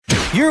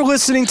You're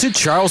listening to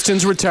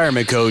Charleston's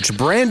retirement coach,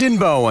 Brandon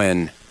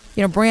Bowen.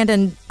 You know,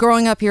 Brandon,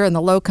 growing up here in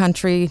the Low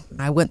Country,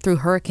 I went through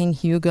Hurricane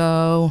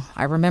Hugo.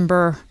 I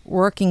remember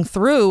working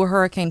through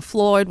Hurricane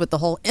Floyd with the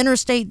whole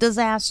interstate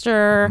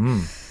disaster.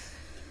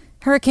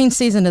 Hurricane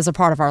season is a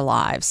part of our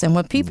lives. And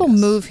when people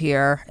move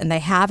here and they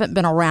haven't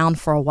been around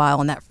for a while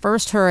and that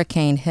first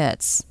hurricane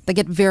hits, they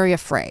get very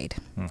afraid.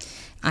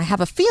 I have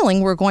a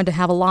feeling we're going to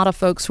have a lot of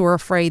folks who are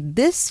afraid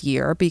this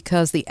year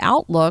because the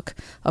outlook,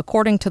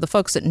 according to the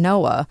folks at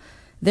NOAA,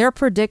 they're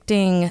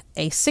predicting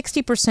a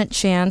 60%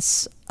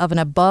 chance of an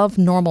above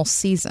normal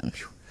season.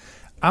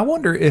 I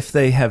wonder if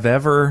they have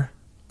ever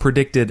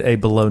predicted a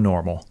below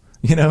normal.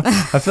 You know,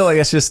 I feel like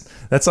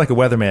that's like a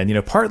weatherman, you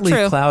know, partly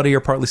True. cloudy or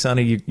partly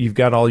sunny. You've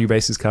got all your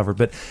bases covered.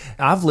 But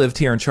I've lived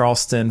here in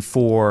Charleston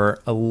for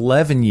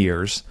 11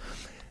 years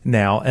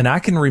now, and I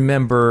can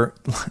remember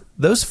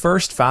those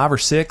first 5 or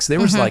 6, there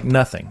was like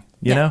nothing,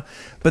 you know.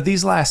 But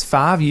these last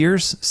 5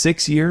 years,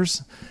 6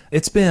 years,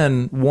 it's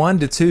been 1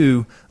 to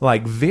 2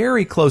 like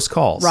very close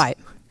calls. Right.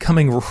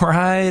 Coming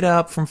right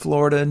up from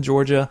Florida and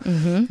Georgia,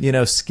 you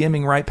know,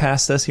 skimming right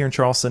past us here in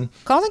Charleston.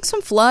 Causing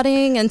some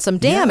flooding and some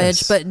damage,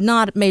 Yes. but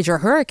not major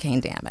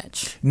hurricane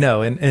damage.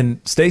 No, and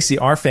Stacy,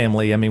 our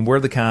family, I mean, we're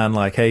the kind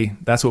like, hey,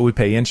 that's what we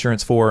pay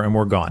insurance for, and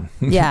we're gone.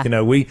 Yeah. You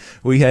know, we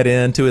head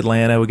into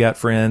Atlanta. We got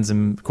friends,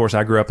 and of course,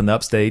 I grew up in the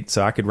upstate,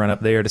 so I could run up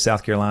there to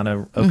South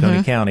Carolina,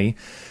 Oconee County.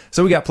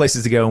 So we got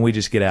places to go, and we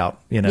just get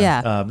out. You know,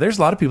 Yeah. There's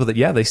a lot of people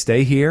that they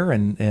stay here,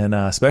 and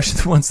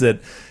especially the ones that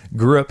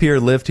grew up here,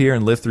 lived here,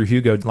 and lived through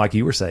Hugo, like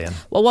you were saying.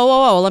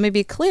 Whoa. Let me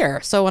be clear.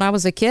 So when I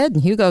was a kid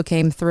and Hugo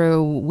came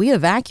through, we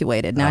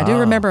evacuated. Now, I do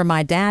remember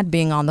my dad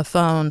being on the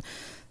phone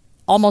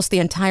almost the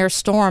entire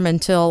storm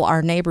until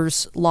our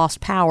neighbors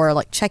lost power,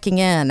 like checking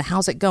in,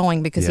 how's it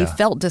going, because he Yeah.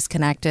 felt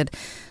disconnected.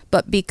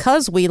 But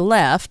because we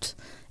left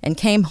and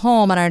came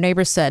home and our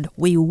neighbors said,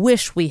 we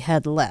wish we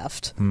had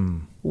left,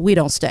 we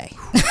don't stay.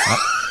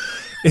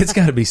 It's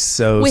got to be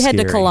so We head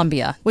to scary.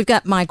 Columbia. We've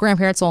got my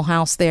grandparents' old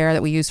house there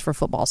that we use for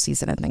football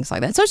season and things like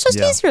that. So it's just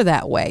easier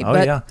that way. Oh,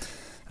 but yeah.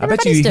 I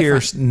bet you everybody's hear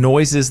different.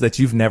 noises that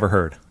you've never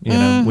heard, you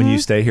know, when you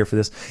stay here for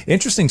this.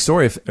 Interesting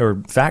story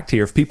or fact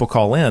here. If people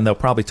call in, they'll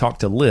probably talk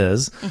to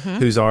Liz,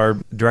 who's our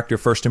director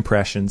of First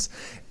Impressions.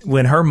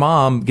 When her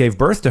mom gave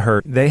birth to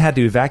her, they had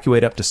to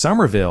evacuate up to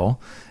Summerville.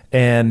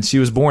 And she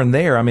was born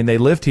there. I mean, they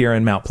lived here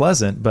in Mount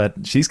Pleasant, but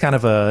she's kind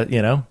of a,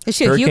 you know, Is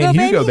she a Hurricane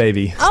Hugo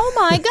baby. Oh,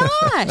 my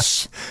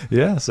gosh.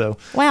 Yeah, so.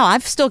 Wow,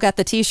 I've still got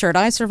the T-shirt.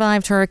 I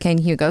survived Hurricane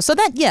Hugo. So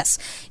that, yes,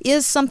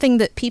 is something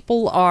that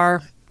people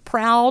are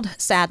proud,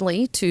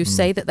 sadly, to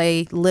say that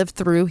they lived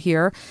through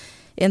here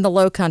in the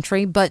Low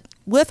Country. But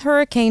with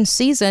hurricane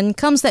season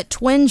comes that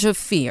twinge of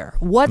fear.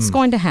 What's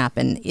going to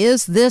happen?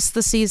 Is this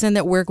the season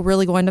that we're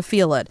really going to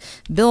feel it?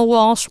 Bill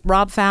Walsh,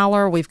 Rob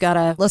Fowler, we've got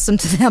to listen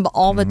to them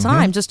all the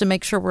time just to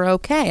make sure we're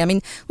okay. I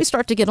mean, we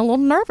start to get a little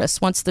nervous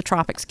once the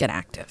tropics get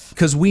active.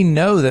 Because we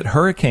know that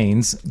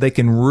hurricanes, they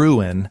can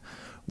ruin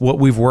what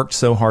we've worked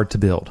so hard to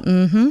build,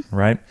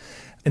 right?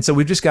 And so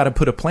we've just got to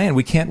put a plan.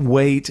 We can't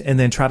wait and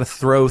then try to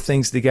throw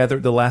things together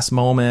at the last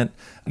moment,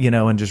 you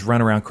know, and just run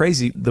around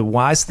crazy. The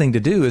wise thing to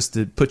do is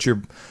to put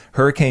your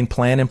hurricane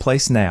plan in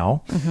place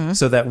now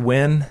so that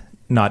when,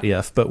 not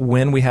if, but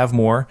when we have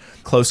more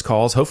close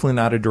calls, hopefully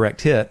not a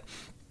direct hit,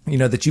 you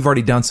know, that you've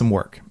already done some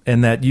work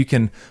and that you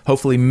can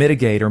hopefully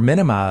mitigate or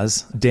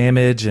minimize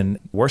damage and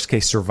worst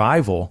case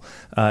survival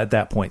at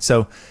that point.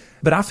 So,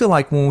 but I feel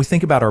like when we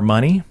think about our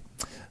money,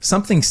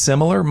 something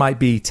similar might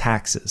be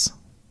taxes.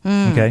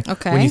 Okay.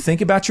 Okay. When you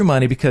think about your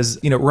money, because,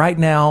 you know, right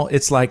now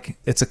it's like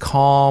it's a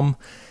calm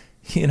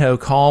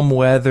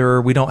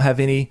weather. We don't have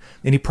any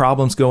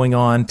problems going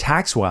on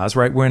tax wise,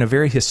 right? We're in a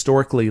very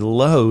historically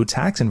low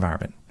tax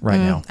environment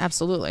right now.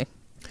 Absolutely.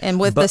 And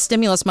with the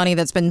stimulus money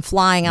that's been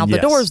flying out the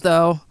Yes. doors,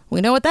 though,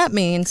 we know what that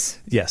means.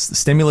 Yes, the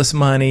stimulus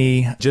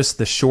money, just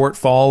the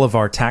shortfall of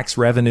our tax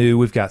revenue.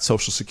 We've got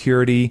Social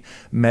Security,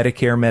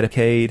 Medicare,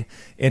 Medicaid,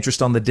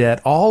 interest on the debt.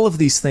 All of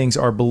these things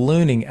are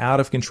ballooning out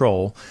of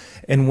control.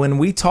 And when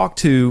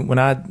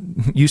I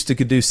used to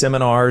do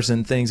seminars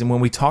and things, and when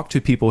we talk to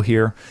people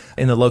here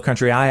in the Low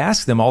Country, I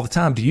ask them all the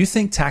time, do you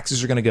think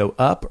taxes are going to go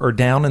up or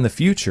down in the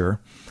future?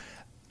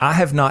 I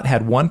have not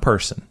had one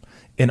person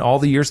in all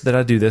the years that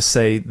I do this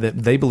say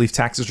that they believe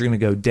taxes are going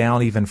to go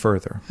down even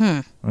further.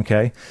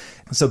 Okay.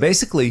 So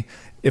basically,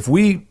 if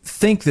we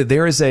think that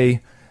there is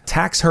a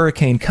tax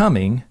hurricane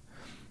coming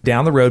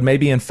down the road,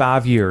 maybe in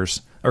 5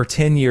 years or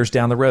 10 years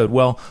down the road,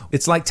 well,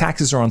 it's like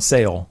taxes are on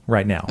sale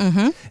right now.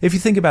 If you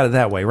think about it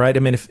that way, right? I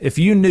mean, if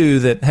you knew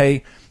that,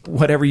 hey,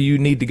 whatever you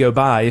need to go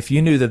buy, if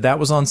you knew that that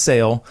was on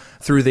sale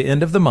through the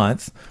end of the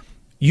month,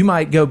 you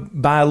might go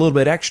buy a little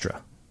bit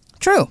extra.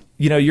 True.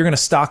 You know, you're going to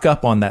stock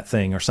up on that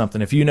thing or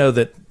something. If you know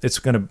that it's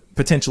going to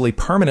potentially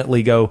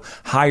permanently go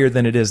higher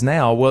than it is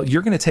now, well,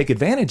 you're going to take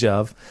advantage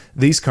of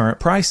these current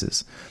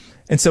prices.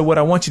 And so what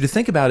I want you to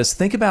think about is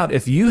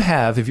if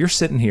you're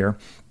sitting here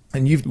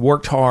and you've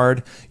worked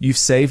hard, you've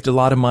saved a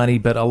lot of money,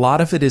 but a lot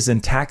of it is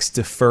in tax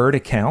deferred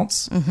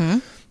accounts.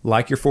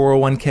 like your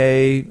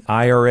 401k,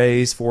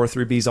 IRAs,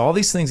 403bs, all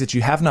these things that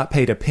you have not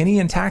paid a penny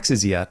in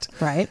taxes yet.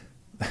 Right.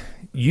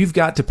 You've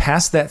got to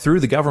pass that through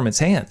the government's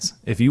hands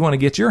if you want to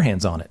get your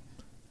hands on it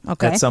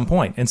at some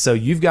point. And so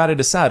you've got to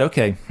decide,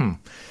 okay,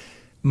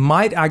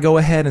 might I go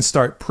ahead and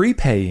start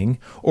prepaying,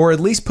 or at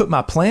least put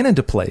my plan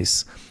into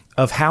place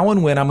of how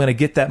and when I'm going to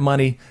get that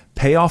money,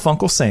 pay off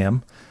Uncle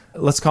Sam.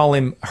 Let's call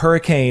him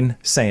Hurricane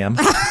Sam.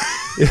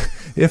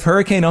 If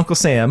Hurricane Uncle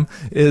Sam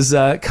is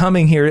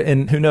coming here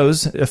in, who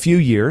knows, a few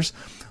years,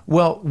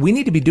 well, we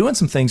need to be doing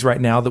some things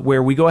right now that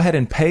where we go ahead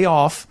and pay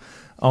off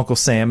Uncle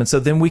Sam. And so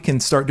then we can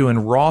start doing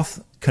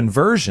Roth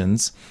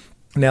conversions.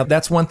 Now,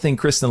 that's one thing,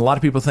 Kristen. A lot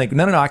of people think,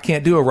 no, I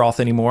can't do a Roth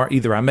anymore.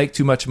 Either I make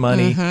too much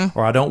money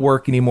or I don't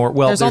work anymore.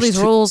 Well, there's all these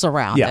rules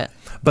around it.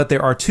 But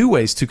there are two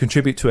ways to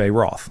contribute to a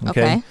Roth.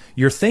 Okay.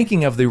 You're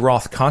thinking of the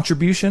Roth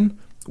contribution,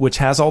 which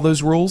has all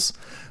those rules.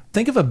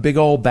 Think of a big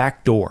old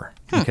back door.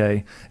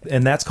 Okay.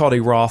 And that's called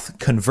a Roth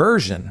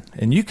conversion.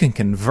 And you can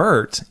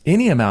convert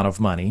any amount of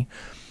money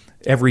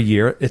every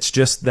year. It's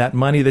just that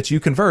money that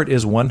you convert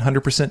is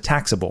 100%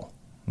 taxable.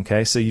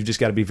 Okay. So you've just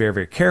got to be very,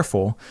 very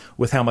careful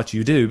with how much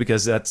you do,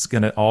 because that's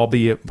going to all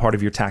be a part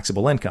of your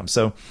taxable income.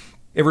 So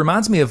it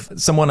reminds me of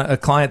a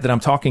client that I'm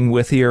talking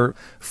with here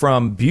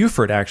from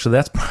Beaufort, actually.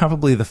 That's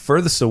probably the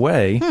furthest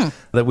away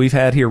that we've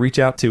had here reach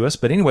out to us.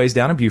 But anyways,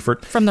 down in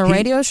Beaufort. From the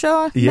radio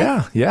show?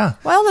 Yeah.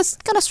 Well, that's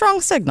got a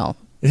strong signal.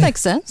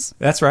 Makes sense.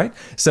 That's right.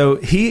 So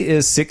he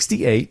is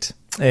 68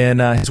 and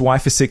his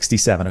wife is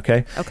 67,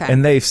 okay?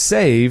 And they've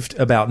saved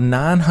about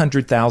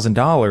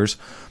 $900,000,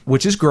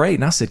 which is great.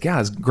 And I said,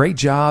 guys, great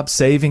job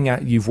saving.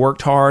 You've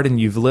worked hard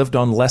and you've lived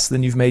on less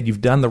than you've made.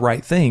 You've done the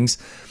right things.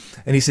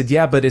 And he said,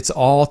 yeah, but it's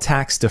all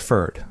tax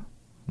deferred.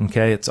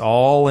 Okay. It's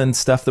all in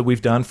stuff that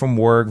we've done from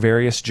work,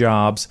 various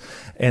jobs.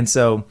 And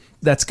so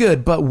that's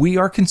good, but we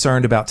are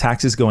concerned about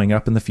taxes going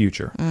up in the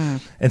future.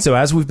 And so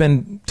as we've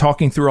been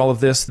talking through all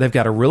of this, they've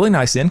got a really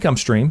nice income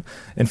stream.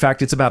 In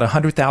fact, it's about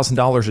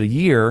 $100,000 a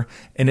year,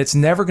 and it's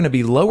never going to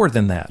be lower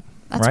than that.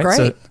 That's right?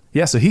 great.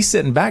 So he's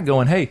sitting back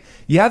going, hey,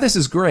 yeah, this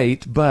is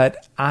great,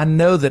 but I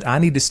know that I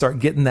need to start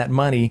getting that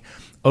money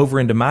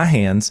over into my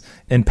hands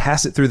and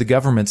pass it through the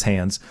government's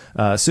hands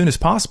as soon as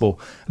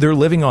possible. They're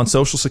living on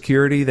Social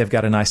Security. They've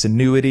got a nice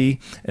annuity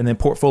and then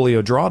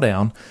portfolio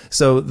drawdown.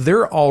 So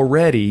they're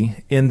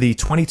already in the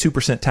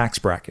 22% tax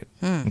bracket.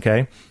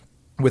 Okay.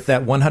 With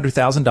that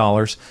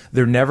 $100,000,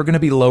 they're never going to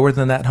be lower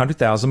than that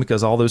 $100,000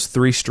 because all those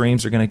three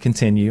streams are going to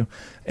continue.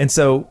 And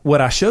so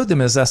what I showed them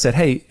is I said,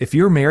 hey, if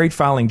you're married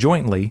filing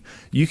jointly,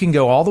 you can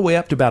go all the way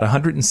up to about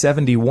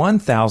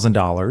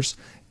 $171,000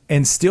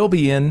 and still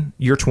be in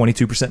your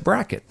 22%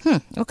 bracket.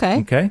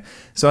 Okay.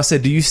 So I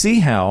said, do you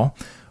see how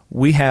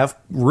we have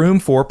room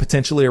for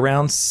potentially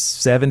around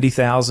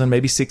 70,000,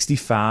 maybe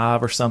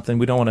 65 or something?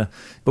 We don't want to,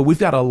 but we've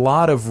got a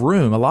lot of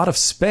room, a lot of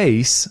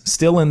space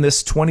still in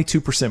this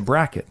 22%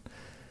 bracket.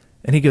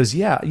 And he goes,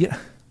 yeah, you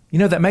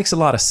know, that makes a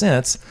lot of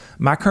sense.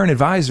 My current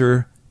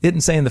advisor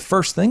isn't saying the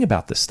first thing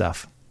about this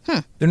stuff.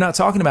 They're not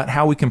talking about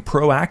how we can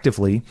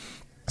proactively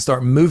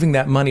start moving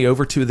that money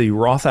over to the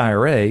Roth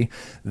IRA.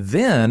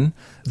 Then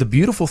the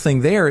beautiful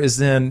thing there is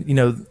then, you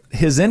know,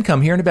 his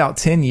income here in about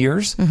 10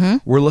 years,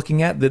 we're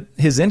looking at that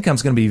his income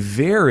is going to be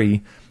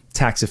very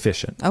tax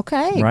efficient.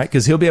 Okay. Right?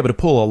 Because he'll be able to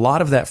pull a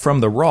lot of that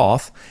from the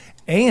Roth.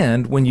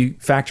 And when you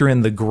factor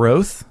in the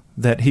growth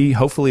that he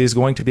hopefully is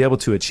going to be able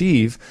to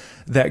achieve,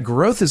 that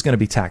growth is going to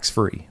be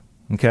tax-free.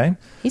 Okay.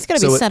 He's going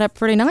to be set up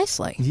pretty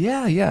nicely.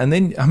 Yeah. And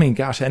then, I mean,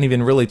 gosh, I hadn't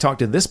even really talked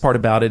to this part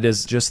about it,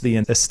 is just the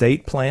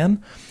estate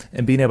plan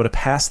and being able to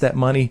pass that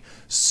money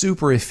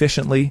super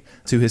efficiently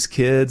to his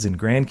kids and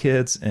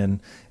grandkids.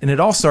 And it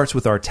all starts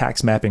with our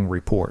tax mapping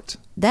report.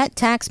 That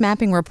tax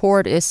mapping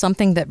report is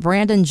something that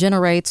Brandon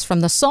generates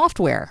from the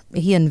software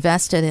he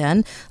invested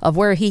in, of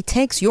where he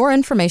takes your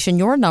information,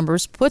 your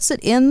numbers, puts it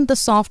in the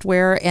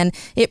software, and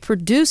it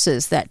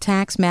produces that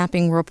tax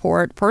mapping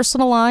report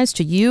personalized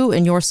to you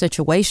and your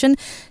situation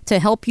to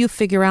help you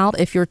figure out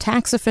if you're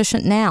tax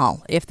efficient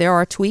now, if there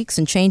are tweaks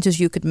and changes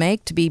you could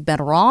make to be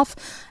better off,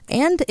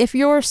 and if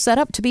you're set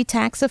up to be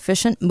tax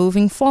efficient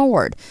moving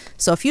forward.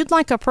 So if you'd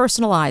like a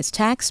personalized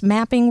tax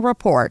mapping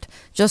report,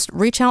 just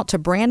reach out to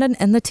Brandon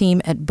and the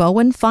team at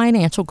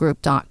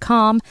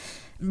bowenfinancialgroup.com.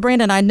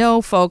 Brandon, I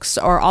know folks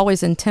are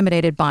always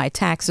intimidated by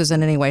taxes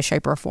in any way,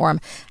 shape, or form.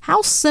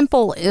 How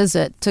simple is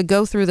it to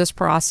go through this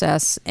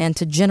process and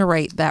to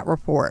generate that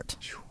report?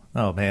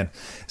 Oh, man.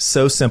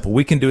 So simple.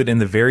 We can do it in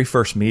the very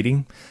first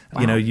meeting.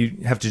 Wow. You know, you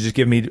have to just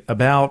give me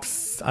about,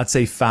 I'd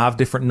say, 5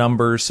 different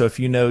numbers. So if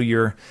you know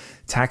your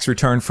tax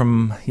return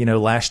from, you know,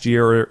 last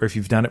year, or if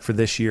you've done it for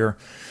this year,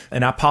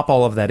 and I pop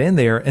all of that in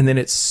there, and then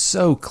it's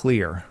so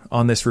clear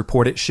on this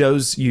report. It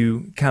shows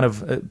you kind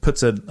of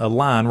puts a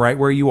line right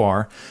where you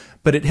are,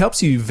 but it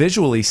helps you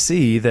visually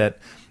see that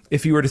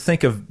if you were to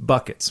think of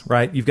buckets,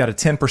 right? You've got a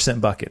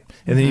 10% bucket,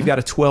 and then you've got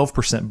a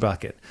 12%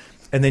 bucket,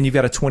 and then you've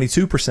got a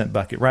 22%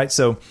 bucket, right?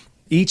 So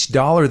each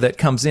dollar that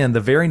comes in, the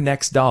very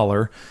next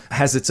dollar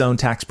has its own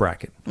tax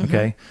bracket,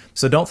 okay?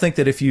 So don't think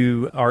that if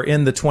you are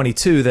in the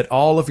 22 that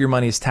all of your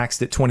money is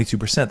taxed at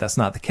 22%. That's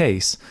not the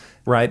case.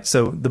 right?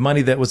 So the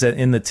money that was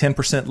in the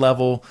 10%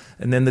 level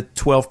and then the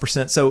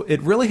 12%. So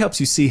it really helps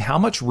you see how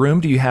much room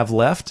do you have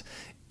left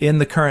in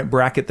the current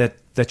bracket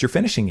that you're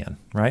finishing in,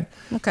 right?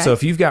 Okay. So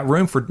if you've got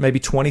room for maybe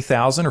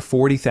 20,000 or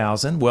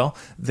 40,000, well,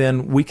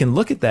 then we can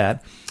look at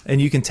that and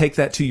you can take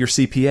that to your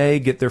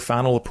CPA, get their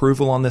final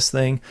approval on this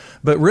thing.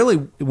 But really,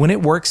 when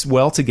it works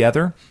well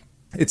together,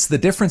 it's the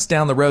difference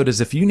down the road is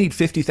if you need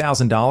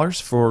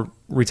 $50,000 for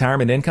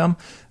retirement income,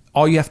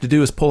 all you have to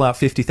do is pull out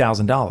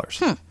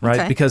 $50,000, right?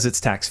 Okay. Because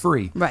it's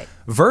tax-free. Right.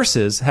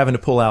 Versus having to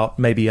pull out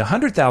maybe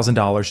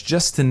 $100,000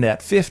 just to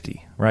net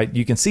 50, right?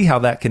 You can see how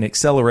that can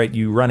accelerate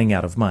you running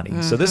out of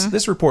money. So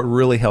this report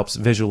really helps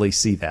visually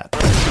see that.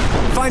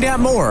 Find out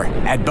more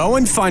at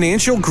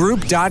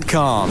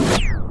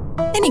bowenfinancialgroup.com.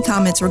 Any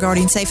comments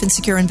regarding safe and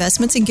secure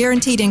investments and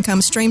guaranteed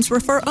income streams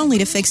refer only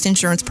to fixed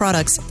insurance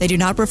products. They do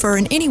not refer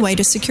in any way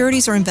to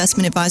securities or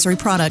investment advisory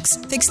products.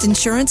 Fixed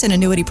insurance and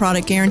annuity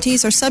product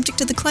guarantees are subject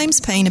to the claims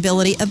paying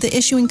ability of the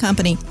issuing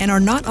company and are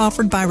not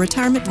offered by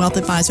Retirement Wealth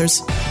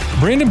Advisors.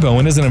 Brandon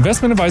Bowen is an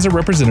investment advisor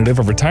representative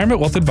of Retirement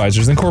Wealth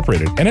Advisors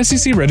Incorporated, an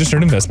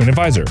SEC-registered investment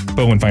advisor.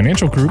 Bowen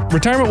Financial Group,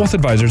 Retirement Wealth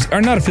Advisors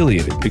are not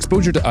affiliated.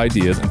 Exposure to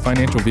ideas and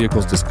financial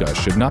vehicles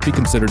discussed should not be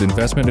considered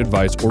investment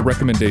advice or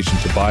recommendation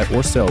to buy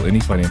or sell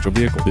any financial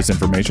vehicle. This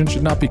information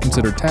should not be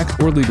considered tax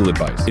or legal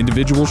advice.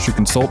 Individuals should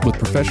consult with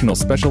professionals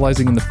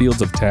specializing in the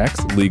fields of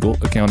tax, legal,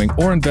 accounting,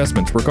 or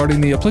investments regarding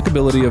the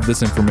applicability of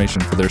this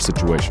information for their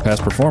situation.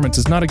 Past performance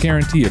is not a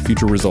guarantee of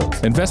future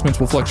results.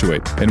 Investments will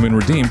fluctuate, and when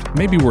redeemed,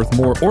 may be worth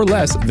more or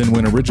less than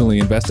when originally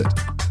invested.